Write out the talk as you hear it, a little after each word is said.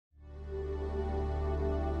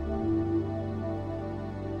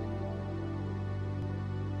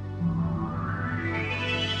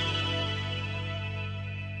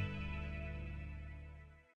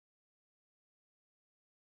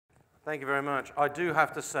Thank you very much. I do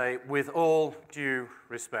have to say, with all due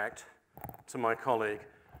respect to my colleague,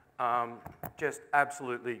 just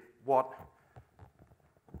absolutely what?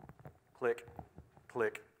 Click,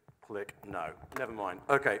 click, click, no. Never mind.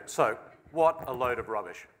 Okay, so what a load of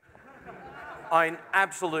rubbish. I'm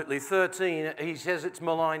absolutely 13. He says it's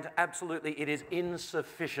maligned. Absolutely, it is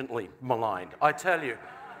insufficiently maligned. I tell you.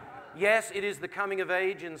 Yes, it is the coming of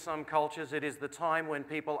age in some cultures. It is the time when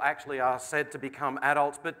people actually are said to become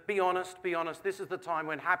adults. But be honest, this is the time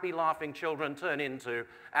when happy, laughing children turn into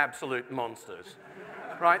absolute monsters.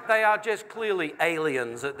 Right? They are just clearly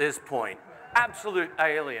aliens at this point. Absolute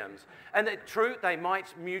aliens. And true, they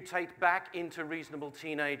might mutate back into reasonable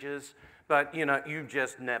teenagers, but you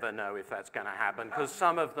just never know if that's going to happen, because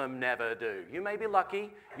some of them never do. You may be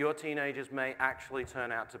lucky, your teenagers may actually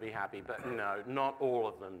turn out to be happy, but no, not all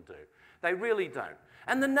of them do. They really don't.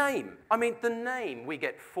 And the name, the name, we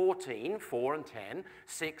get 14, 4 and 10,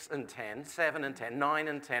 6 and 10, 7 and 10, 9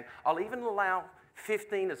 and 10. I'll even allow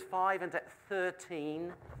 15 as 5 and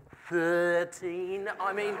 13. 13.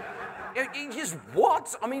 You just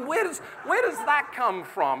what? Where does that come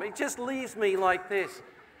from? It just leaves me like this.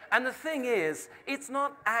 And the thing is, it's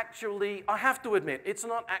not actually, I have to admit, it's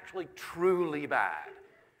not actually truly bad.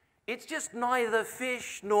 It's just neither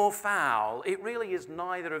fish nor fowl. It really is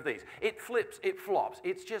neither of these. It flips, it flops.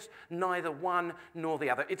 It's just neither one nor the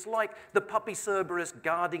other. It's like the puppy Cerberus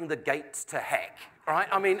guarding the gates to heck, right?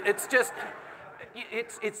 It's just,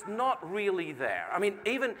 it's not really there.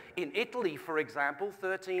 Even in Italy, for example,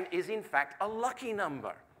 13 is in fact a lucky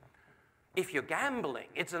number. If you're gambling,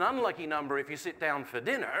 it's an unlucky number if you sit down for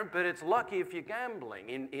dinner, but it's lucky if you're gambling.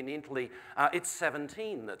 In Italy, it's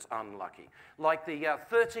 17 that's unlucky. Like the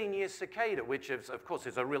 13-year cicada, which is, of course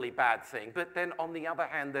is a really bad thing, but then on the other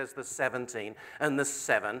hand, there's the 17 and the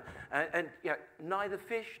 7, and neither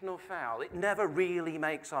fish nor fowl. It never really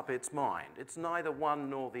makes up its mind. It's neither one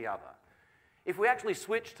nor the other. If we actually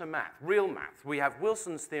switch to math, real math, we have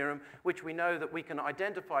Wilson's theorem, which we know that we can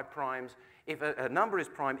identify primes if a number is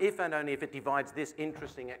prime, if and only if it divides this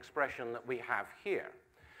interesting expression that we have here.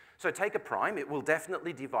 So take a prime, it will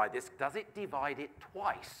definitely divide this. Does it divide it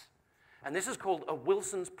twice? And this is called a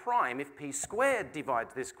Wilson's prime if p squared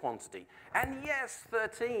divides this quantity. And yes,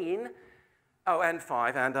 13, and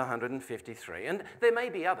 5 and 153. And there may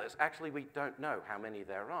be others. Actually, we don't know how many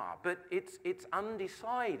there are. But it's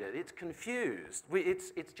undecided. It's confused.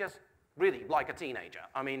 It's just really like a teenager.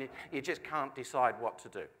 You just can't decide what to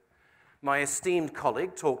do. My esteemed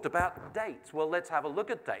colleague talked about dates. Well, let's have a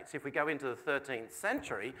look at dates. If we go into the 13th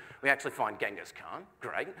century, we actually find Genghis Khan,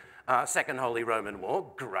 great. Second Holy Roman War,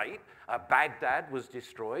 great. Baghdad was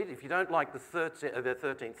destroyed. If you don't like the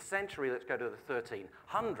 13th century, let's go to the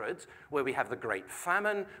 1300s, where we have the Great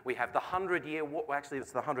Famine, we have the 100-year war, actually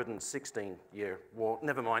it's the 116-year war,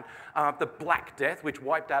 never mind. The Black Death, which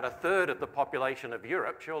wiped out 1/3 of the population of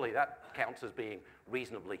Europe. Surely that counts as being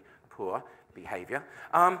reasonably poor behavior.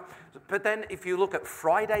 But then if you look at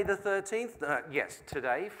Friday the 13th, yes,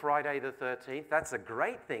 today, Friday the 13th, that's a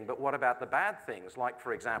great thing, but what about the bad things? Like,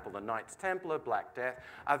 for example, the Knights Templar, Black Death,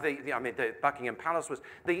 the Buckingham Palace was,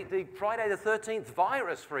 the Friday the 13th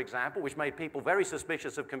virus, for example, which made people very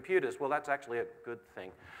suspicious of computers, well, that's actually a good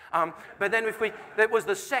thing. But then that was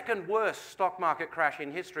the second worst stock market crash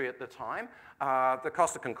in history at the time. The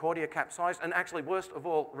Costa Concordia capsized, and actually, worst of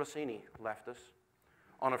all, Rossini left us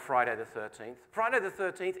on a Friday the 13th. Friday the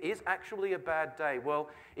 13th is actually a bad day. Well,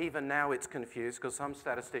 even now it's confused because some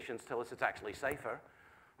statisticians tell us it's actually safer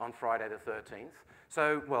on Friday the 13th.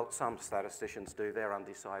 So, well, some statisticians do, they're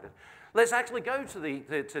undecided. Let's actually go to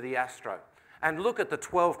the astro and look at the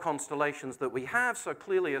 12 constellations that we have. So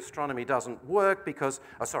clearly astronomy doesn't work because,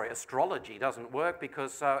 astrology doesn't work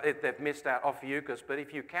because they've missed out Ophiuchus, but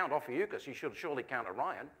if you count Ophiuchus, you should surely count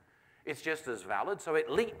Orion. It's just as valid, so it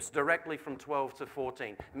leaps directly from 12 to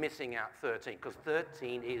 14, missing out 13, because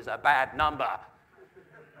 13 is a bad number.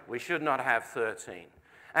 We should not have 13.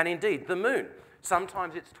 And indeed, the moon.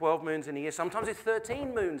 Sometimes it's 12 moons in a year, sometimes it's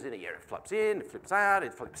 13 moons in a year. It flips in, it flips out,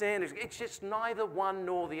 it flips in. It's just neither one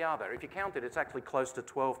nor the other. If you count it, it's actually close to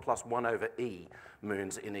 12 plus 1 over E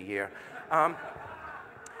moons in a year.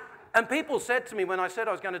 And people said to me when I said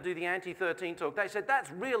I was going to do the anti-13 talk, they said, that's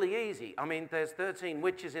really easy. There's 13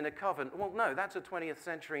 witches in a coven. Well, no, that's a 20th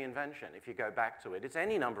century invention if you go back to it. It's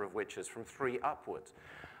any number of witches from 3 upwards.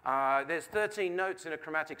 There's 13 notes in a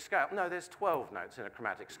chromatic scale. No, there's 12 notes in a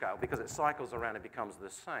chromatic scale because it cycles around and becomes the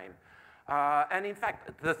same. And in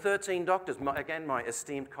fact, the 13 doctors, again, my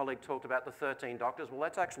esteemed colleague talked about the 13 doctors. Well,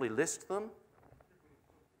 let's actually list them.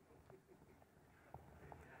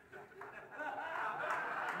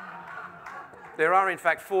 There are, in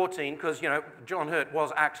fact, 14, because, you know, John Hurt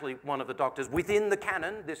was actually one of the doctors within the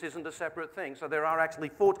canon. This isn't a separate thing. So there are actually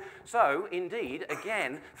 14. So, indeed,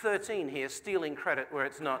 again, 13 here, stealing credit where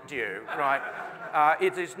it's not due, right?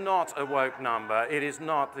 It is not a woke number. It is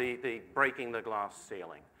not the breaking the glass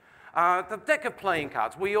ceiling. The deck of playing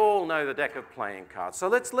cards. We all know the deck of playing cards. So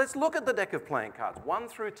let's look at the deck of playing cards. 1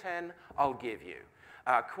 through 10, I'll give you.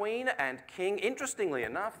 Queen and King. Interestingly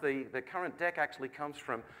enough, the current deck actually comes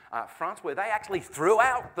from France, where they actually threw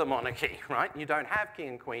out the monarchy, right? You don't have King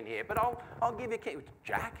and Queen here, but I'll give you King.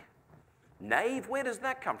 Jack? Knave? Where does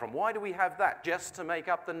that come from? Why do we have that? Just to make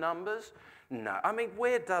up the numbers? No. I mean,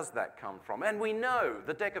 where does that come from? And we know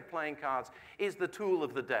the deck of playing cards is the tool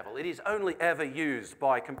of the devil. It is only ever used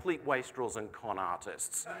by complete wastrels and con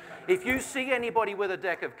artists. If you see anybody with a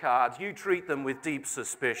deck of cards, you treat them with deep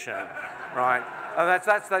suspicion, right?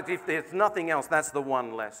 If there's nothing else, that's the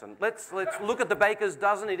one lesson. Let's look at the baker's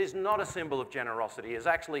dozen. It is not a symbol of generosity. It's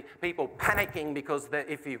actually people panicking because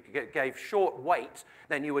if you gave short weight,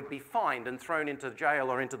 then you would be fined and thrown into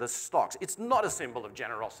jail or into the stocks. It's not a symbol of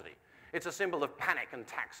generosity. It's a symbol of panic and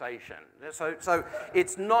taxation. So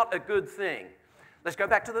it's not a good thing. Let's go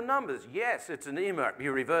back to the numbers. Yes, it's an emer.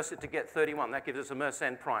 You reverse it to get 31. That gives us a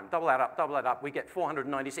Mersenne prime. Double that up, we get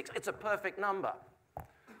 496. It's a perfect number.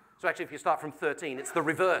 So actually, if you start from 13, it's the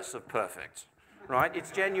reverse of perfect, right?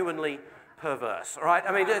 It's genuinely perverse, right?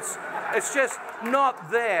 I mean, it's just not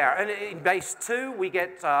there. And in base 2, we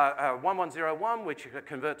get 1101, which you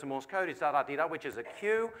convert to Morse code, is da-da-dee-da, which is a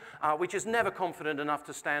Q, which is never confident enough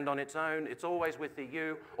to stand on its own. It's always with the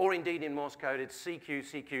U, or indeed in Morse code, it's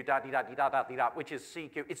CQ, CQ, da-dee-da-dee-da-da-dee-da, which is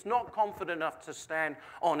CQ. It's not confident enough to stand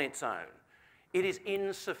on its own. It is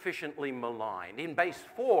insufficiently maligned. In base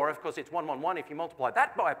 4, of course, it's 111. If you multiply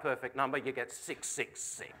that by a perfect number, you get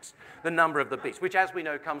 666, the number of the beast, which, as we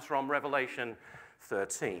know, comes from Revelation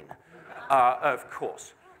 13, of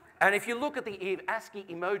course. And if you look at the ASCII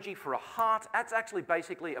emoji for a heart, that's actually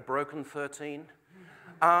basically a broken 13.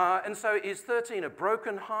 And so is 13 a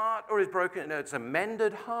broken heart, or is it's a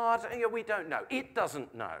mended heart? We don't know. It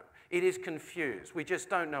doesn't know. It is confused. We just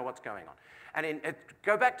don't know what's going on. And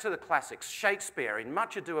go back to the classics. Shakespeare, in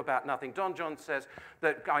Much Ado About Nothing, Don John says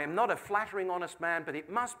that I am not a flattering honest man, but it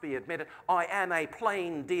must be admitted, I am a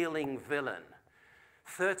plain-dealing villain.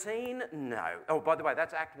 13? No. Oh, by the way,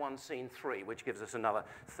 that's Act 1, Scene 3, which gives us another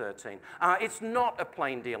 13. It's not a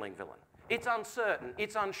plain-dealing villain. It's uncertain,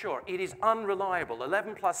 it's unsure, it is unreliable.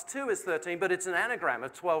 11 plus 2 is 13, but it's an anagram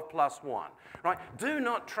of 12 plus 1, right? Do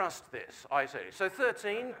not trust this, I say. So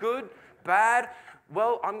 13, good, bad.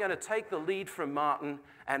 Well, I'm going to take the lead from Martin,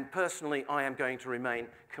 and personally, I am going to remain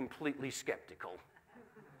completely skeptical.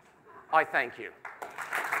 I thank you.